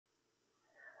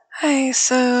Hi,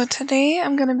 so today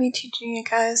I'm going to be teaching you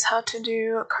guys how to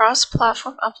do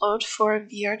cross-platform upload for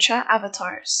VrChat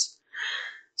avatars.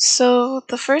 So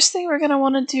the first thing we're going to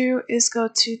want to do is go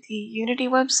to the Unity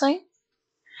website,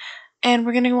 and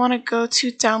we're going to want to go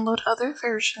to download other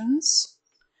versions,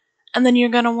 and then you're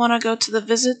going to want to go to the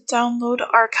visit download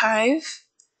archive.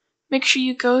 Make sure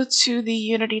you go to the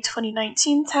Unity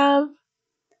 2019 tab,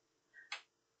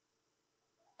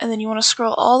 and then you want to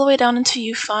scroll all the way down until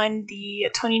you find the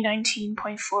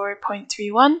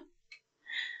 2019.4.31.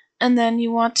 And then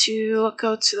you want to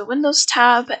go to the Windows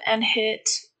tab and hit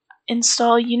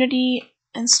Install Unity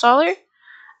Installer,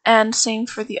 and same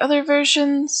for the other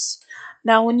versions.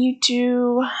 Now when you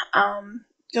do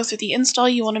go through the install,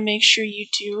 you want to make sure you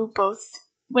do both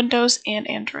Windows and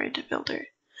Android Builder.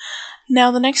 Now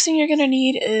the next thing you're going to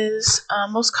need is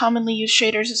most commonly used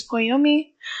shaders is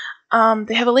Poyomi.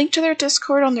 They have a link to their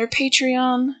Discord on their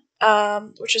Patreon,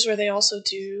 which is where they also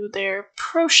do their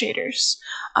pro shaders,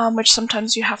 which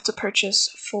sometimes you have to purchase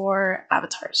for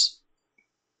avatars.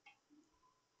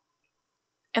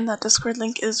 And that Discord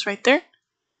link is right there.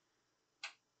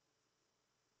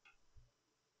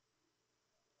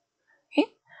 Okay.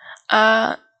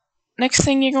 Next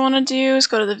thing you're going to do is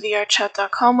go to the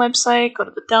vrchat.com website, go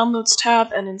to the Downloads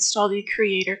tab, and install the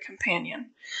Creator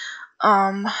Companion.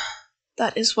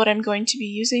 That is what I'm going to be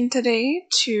using today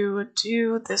to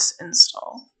do this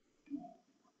install.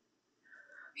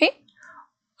 Okay.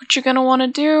 What you're going to want to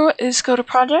do is go to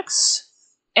Projects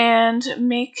and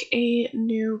make a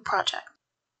new project.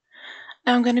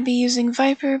 Now I'm going to be using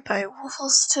Viper by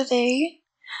Woofles today.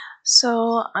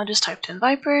 So I just typed in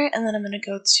Viper, and then I'm going to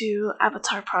go to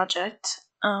Avatar Project.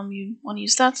 You want to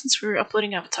use that since we're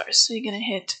uploading avatars. So you're going to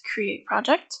hit Create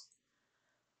Project.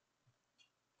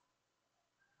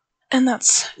 And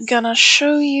that's going to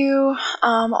show you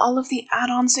all of the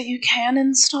add-ons that you can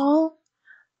install.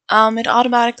 It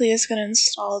automatically is going to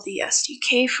install the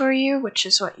SDK for you, which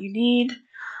is what you need.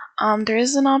 There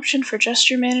is an option for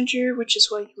Gesture Manager, which is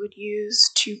what you would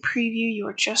use to preview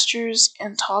your gestures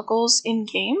and toggles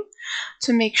in-game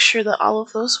to make sure that all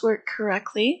of those work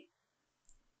correctly.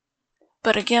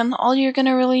 But again, all you're going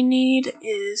to really need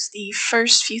is the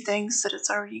first few things that it's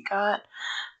already got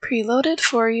preloaded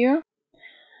for you.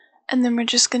 And then we're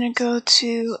just going to go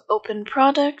to Open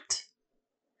Product.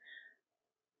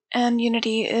 And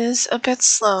Unity is a bit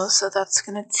slow, so that's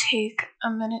going to take a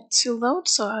minute to load,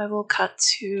 so I will cut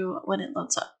to when it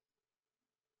loads up.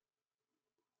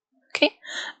 Okay,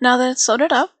 now that it's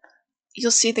loaded up,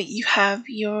 you'll see that you have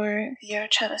your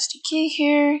VrChat SDK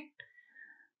here.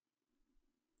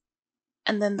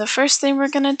 And then the first thing we're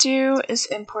going to do is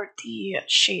import the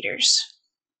shaders.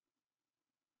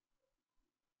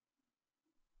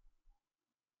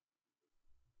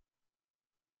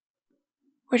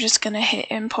 We're just going to hit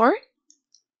import.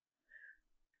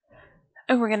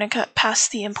 And we're going to cut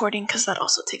past the importing because that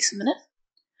also takes a minute.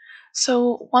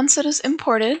 So once it is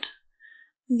imported,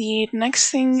 the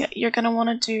next thing you're going to want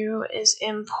to do is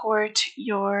import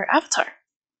your avatar.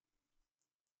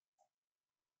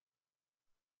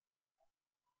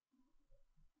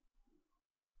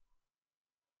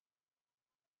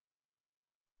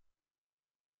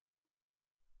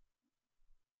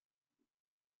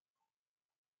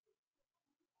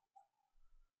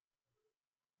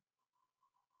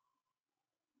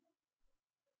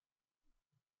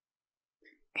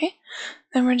 Okay,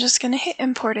 then we're just going to hit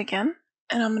import again,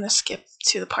 and I'm going to skip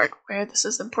to the part where this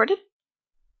is imported.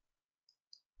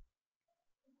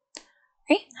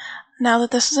 Okay, now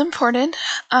that this is imported,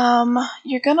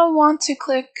 you're going to want to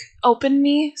click Open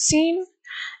Me Scene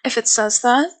if it says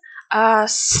that.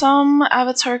 Some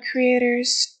avatar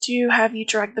creators do have you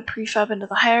drag the prefab into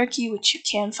the hierarchy, which you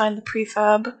can find the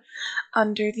prefab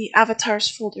under the avatars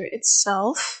folder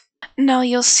itself. Now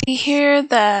you'll see here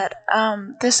that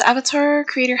this avatar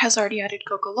creator has already added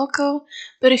Gogo Loco,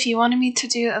 but if you wanted me to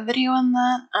do a video on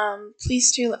that,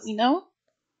 please do let me know.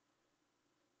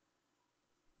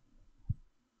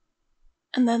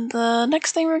 And then the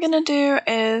next thing we're going to do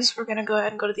is we're going to go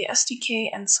ahead and go to the SDK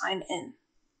and sign in.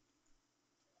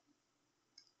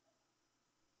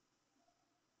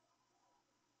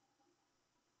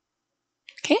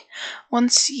 Okay,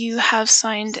 once you have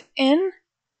signed in,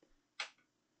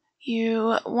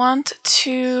 you want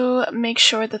to make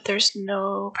sure that there's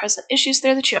no present issues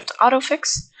there that you have to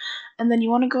auto-fix. And then you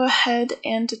want to go ahead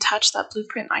and detach that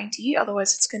blueprint ID,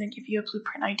 otherwise it's going to give you a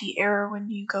blueprint ID error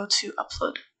when you go to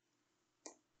upload.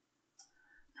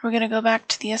 We're going to go back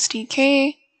to the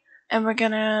SDK, and we're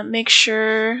going to make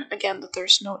sure, again, that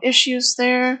there's no issues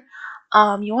there.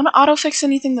 You want to auto-fix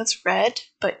anything that's red,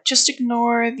 but just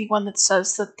ignore the one that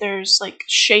says that there's like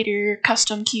shader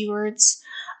custom keywords.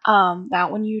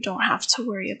 That one you don't have to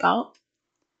worry about.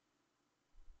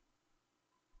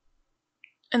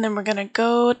 And then we're going to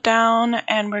go down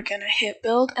and we're going to hit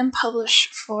build and publish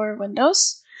for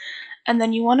Windows. And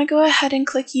then you want to go ahead and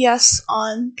click yes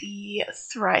on the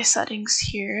Thrive settings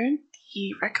here,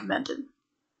 the recommended.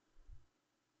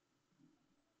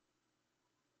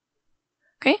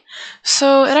 Okay,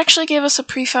 so it actually gave us a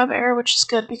prefab error, which is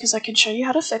good because I can show you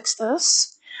how to fix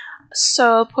this.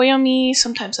 So Poyomi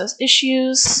sometimes has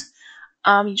issues.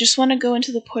 You just want to go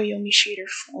into the Poyomi shader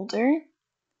folder,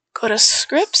 go to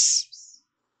scripts,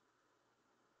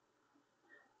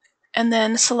 and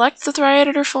then select the Thrive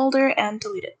editor folder and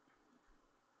delete it.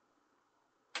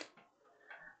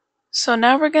 So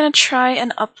now we're going to try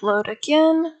and upload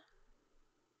again.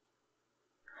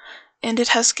 And it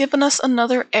has given us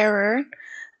another error.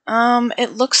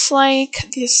 It looks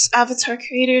like this avatar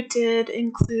creator did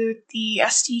include the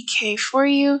SDK for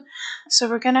you. So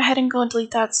we're going to head and go and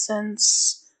delete that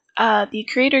since the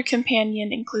creator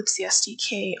companion includes the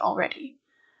SDK already.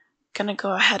 Gonna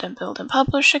go ahead and build and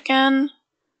publish again.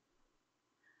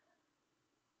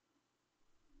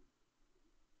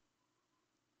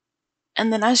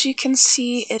 And then as you can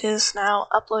see, it is now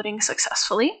uploading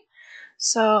successfully.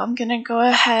 So I'm gonna go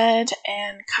ahead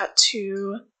and cut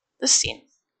to the scene.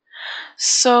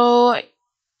 So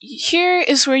here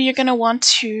is where you're gonna want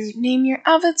to name your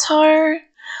avatar.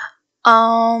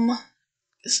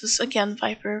 This is again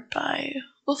Viper by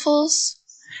Waffles.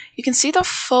 You can see the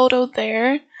photo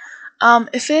there.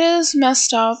 If it is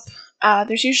messed up,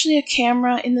 there's usually a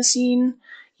camera in the scene.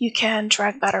 You can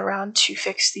drag that around to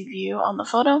fix the view on the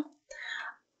photo.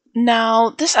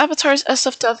 Now, this avatar is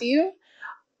SFW,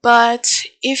 but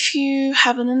if you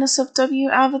have an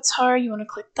NSFW avatar, you want to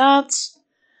click that,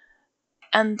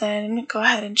 and then go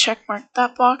ahead and check mark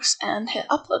that box and hit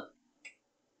upload.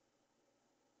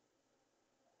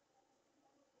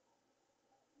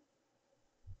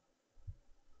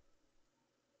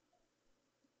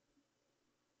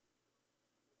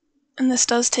 And this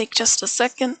does take just a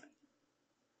second.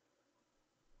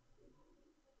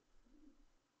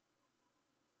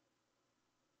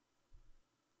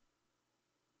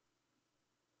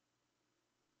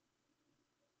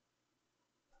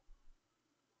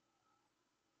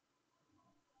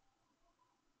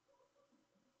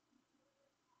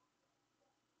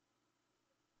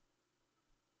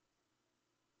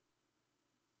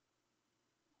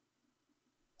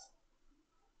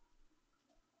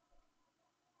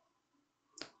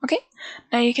 Okay,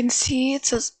 now you can see it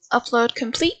says upload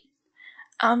complete.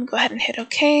 Go ahead and hit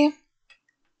OK.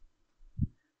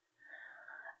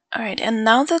 Alright, and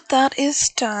now that that is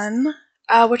done,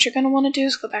 what you're going to want to do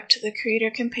is go back to the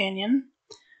Creator Companion,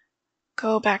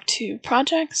 go back to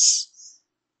Projects,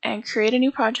 and create a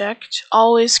new project.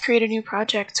 Always create a new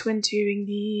project when doing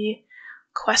the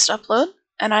quest upload,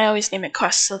 and I always name it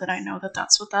quest so that I know that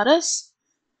that's what that is.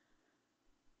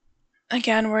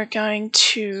 Again, we're going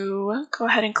to go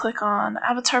ahead and click on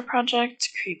Avatar Project,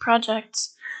 Create Project,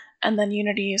 and then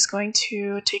Unity is going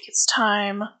to take its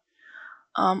time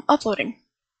uploading.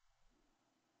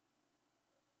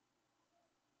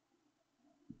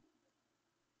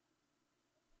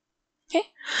 Okay,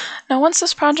 now once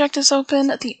this project is open,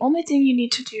 the only thing you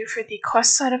need to do for the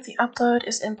quest side of the upload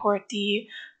is import the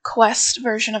quest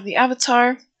version of the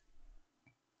avatar.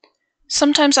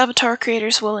 Sometimes avatar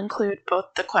creators will include both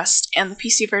the quest and the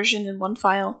PC version in one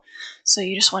file, so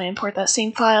you just want to import that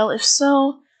same file if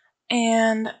so,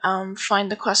 and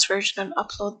find the quest version and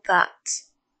upload that.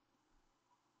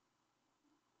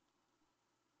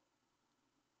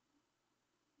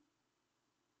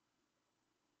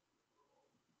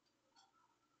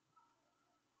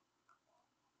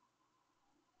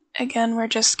 Again, we're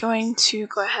just going to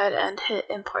go ahead and hit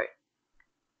import.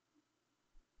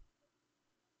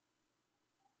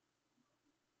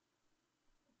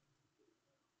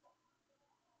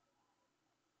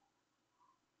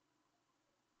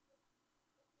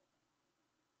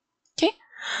 Okay,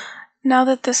 now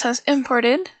that this has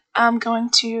imported, I'm going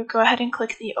to go ahead and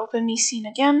click the Open Me Scene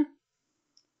again.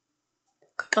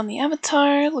 Click on the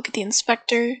avatar, look at the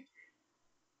inspector.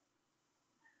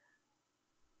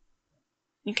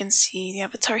 You can see the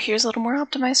avatar here is a little more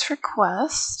optimized for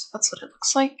quest. That's what it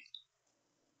looks like.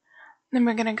 Then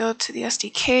we're going to go to the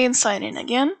SDK and sign in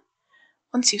again.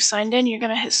 Once you've signed in, you're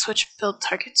going to hit switch build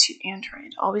target to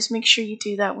Android. Always make sure you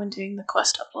do that when doing the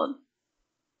quest upload.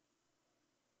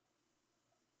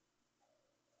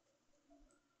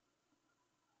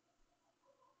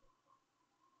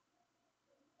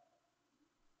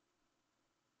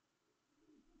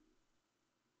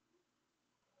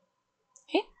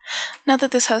 Okay. Now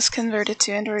that this has converted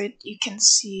to Android, you can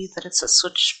see that it says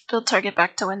switch build target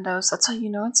back to Windows. That's how you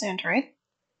know it's Android.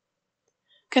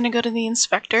 Gonna go to the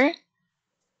inspector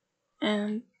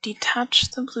and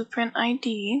detach the blueprint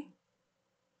ID.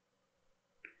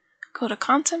 Go to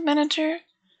Content Manager,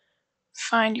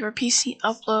 find your PC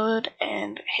upload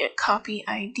and hit Copy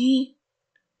ID.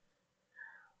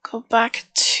 Go back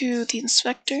to the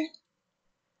inspector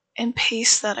and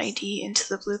paste that ID into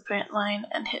the blueprint line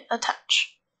and hit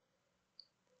Attach.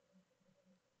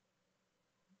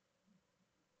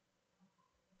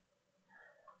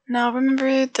 Now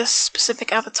remember, this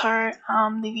specific avatar,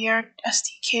 the VR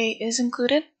SDK is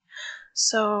included,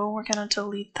 so we're gonna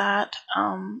delete that.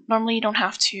 Normally you don't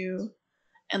have to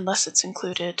unless it's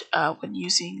included when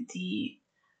using the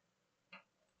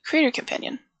Creator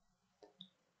Companion.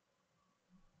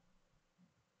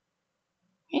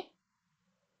 Okay.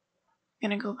 I'm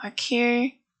gonna go back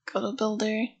here, go to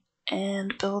Builder,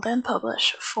 and Build and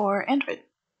Publish for Android.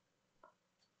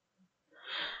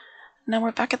 Now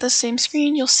we're back at the same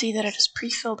screen. You'll see that it is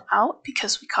pre-filled out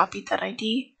because we copied that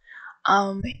ID.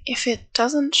 If it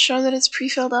doesn't show that it's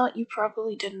pre-filled out, you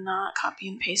probably did not copy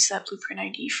and paste that blueprint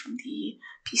ID from the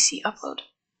PC upload.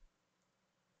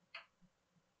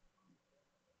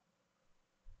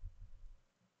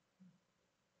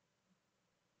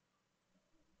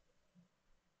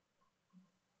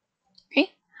 Okay,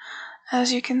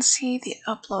 as you can see, the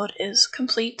upload is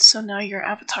complete, so now your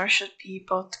avatar should be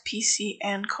both PC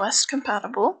and Quest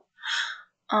compatible.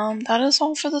 That is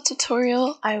all for the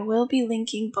tutorial. I will be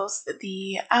linking both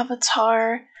the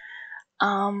avatar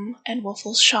and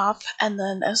Waffle's shop, and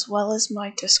then as well as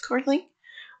my Discord link,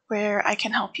 where I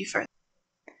can help you further.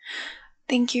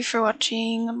 Thank you for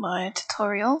watching my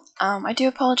tutorial. I do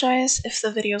apologize if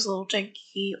the video is a little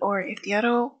janky or if the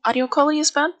audio quality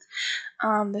is bad.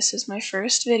 This is my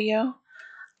first video,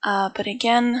 but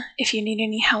again, if you need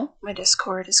any help, my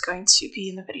Discord is going to be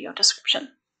in the video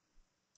description.